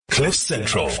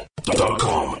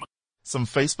CliffCentral.com. Some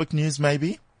Facebook news,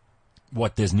 maybe?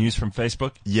 What, there's news from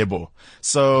Facebook? Yebo.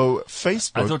 So,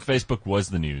 Facebook... I thought Facebook was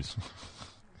the news.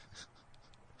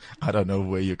 I don't know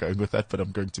where you're going with that, but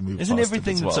I'm going to move Isn't past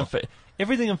everything it as well. that's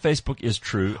everything on Facebook is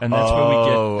true, and that's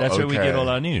where we get all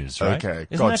our news, right? Okay,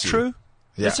 Isn't got that you. true?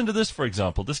 Yeah. Listen to this, for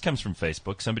example. This comes from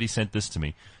Facebook. Somebody sent this to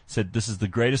me. Said this is the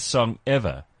greatest song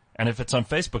ever, and if it's on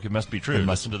Facebook, it must be true.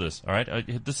 Listen to this. All right,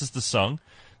 this is the song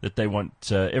that they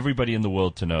want everybody in the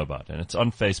world to know about, and it's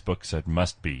on Facebook, so it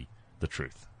must be the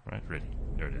truth. All right, ready?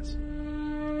 Here it is.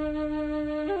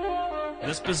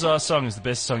 This bizarre song is the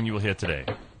best song you will hear today,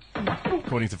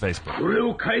 according to Facebook. それ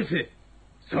を返せ。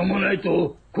さもない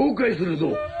と後悔する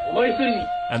ぞ。お前一人に。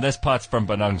 And this part's from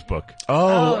Banang's book.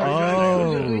 Oh.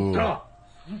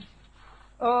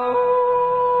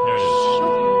 Here it is.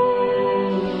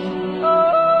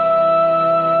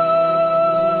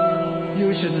 You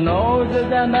should know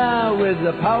that a man with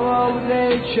the power of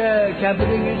nature can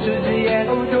bring you to the end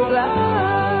of your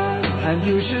life. And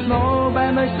you should know by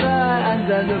my side and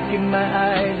the look in my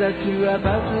eyes that you are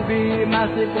about to be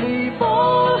massively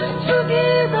forced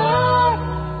together.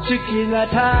 Chicken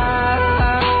attack,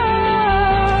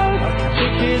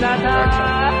 chicken attack.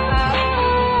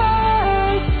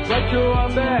 What you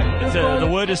want back? The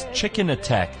word is chicken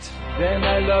attacked. Then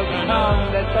I love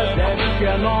come, let us then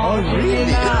come on. Oh,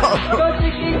 really? Go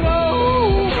chicken go.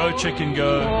 Go chicken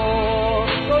go.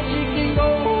 Go chicken go.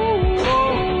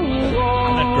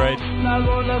 Isn't that great? I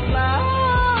wanna fly.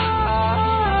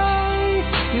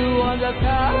 You wanna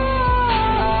fly.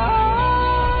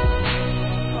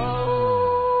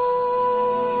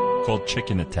 Called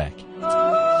chicken attack.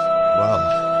 Wow.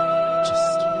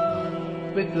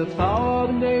 With the power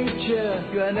of nature,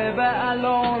 you're never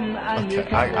alone. And you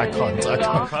Okay, I can't.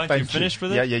 Can't Thank you finish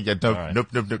with it? Yeah. No, All right. nope.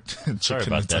 Sorry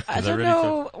Chicken about that. attack. I 'cause don't really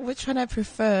know which one I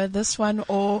prefer, this one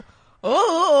or...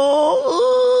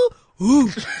 Oh, I'm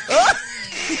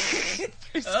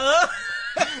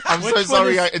so Which one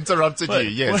sorry is- I interrupted you.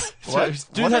 Yes. Do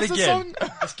What that is the again. song?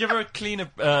 Let's give her a clean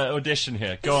audition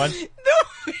here. Go on.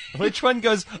 no, Which one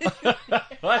goes?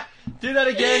 What? Do that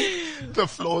again. The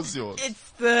floor's yours.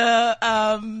 it's the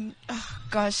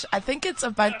gosh, I think it's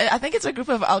a group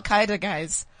of Al Qaeda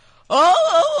guys.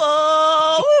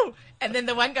 Oh, and then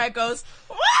the one guy goes,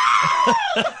 "Wow!"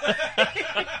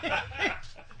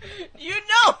 You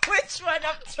know which one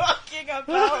I'm talking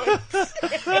about.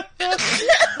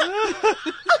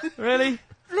 Really?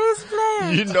 Please play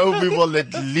it. You know we will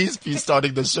at least be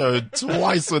starting the show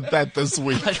twice with that this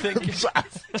week. I think Just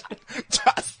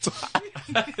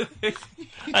twice.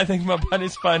 I think my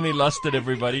bunny's finally lost it.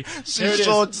 Everybody. Here it She is.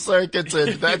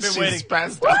 short-circuited. That You've been she's waiting.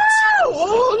 passed out.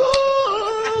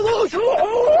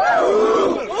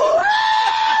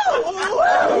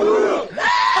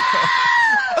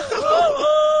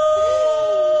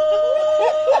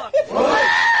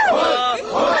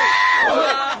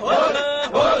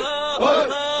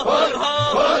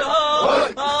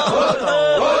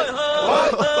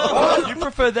 You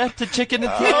prefer that to chicken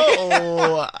attack?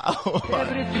 Oh.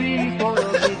 Every tree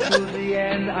follows me to the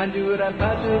end, and you're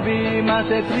about to be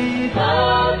massively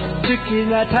forced.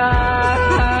 Chicken attack,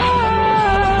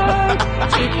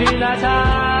 chicken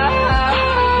attack.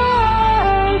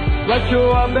 What you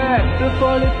want back to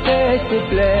fall is face to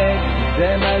black.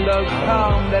 Then my love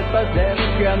come, let us then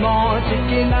come on.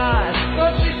 Chicken ass, go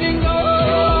chicken go.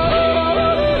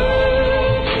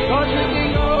 Go chicken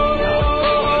go.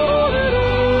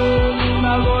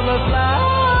 I'm gonna fly.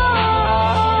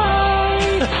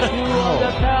 You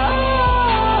wanna fly.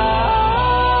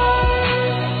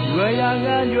 You're young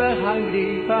and you're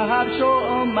hungry, perhaps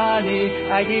your money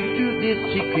I give to this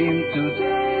chicken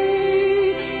today.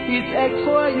 It's eggs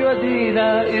for your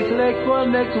dinner, it's leg for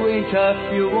next winter.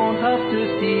 You won't have to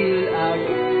steal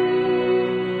again.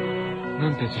 な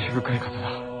んて慈悲深い方だ。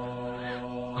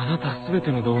あなたすべて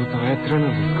の動物を操られるの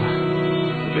ですか。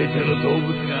全ての動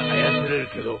物が操れる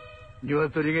けど、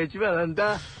鶏が一番なん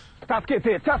だ。助け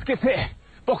て、助けて。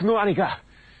僕の兄が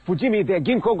不死身で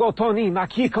銀行強盗に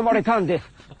巻き込まれたんです。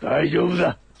大丈夫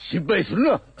だ。心配する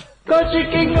な。 Go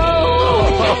chicken go! Go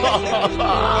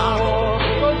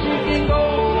chicken go!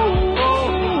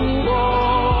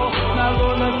 Now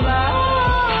gonna fly.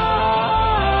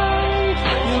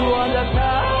 You wanna fly?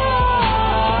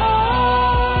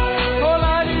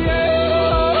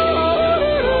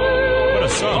 What a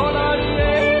song!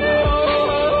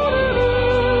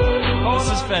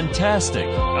 This is fantastic.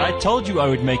 I told you I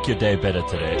would make your day better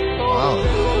today.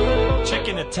 Wow.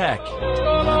 Chicken attack.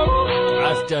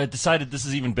 I've decided this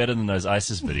is even better than those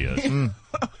ISIS videos.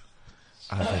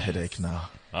 I have a headache now.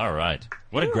 All right.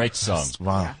 What a great song.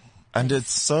 Wow. And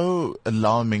it's so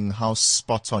alarming how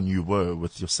spot on you were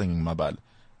with your singing, Mabal.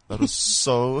 That was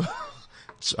so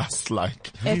just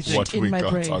like Etched what in we my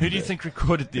got brain. on Who do you there. think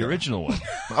recorded the original one?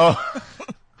 Oh.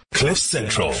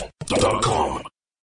 CliffCentral.com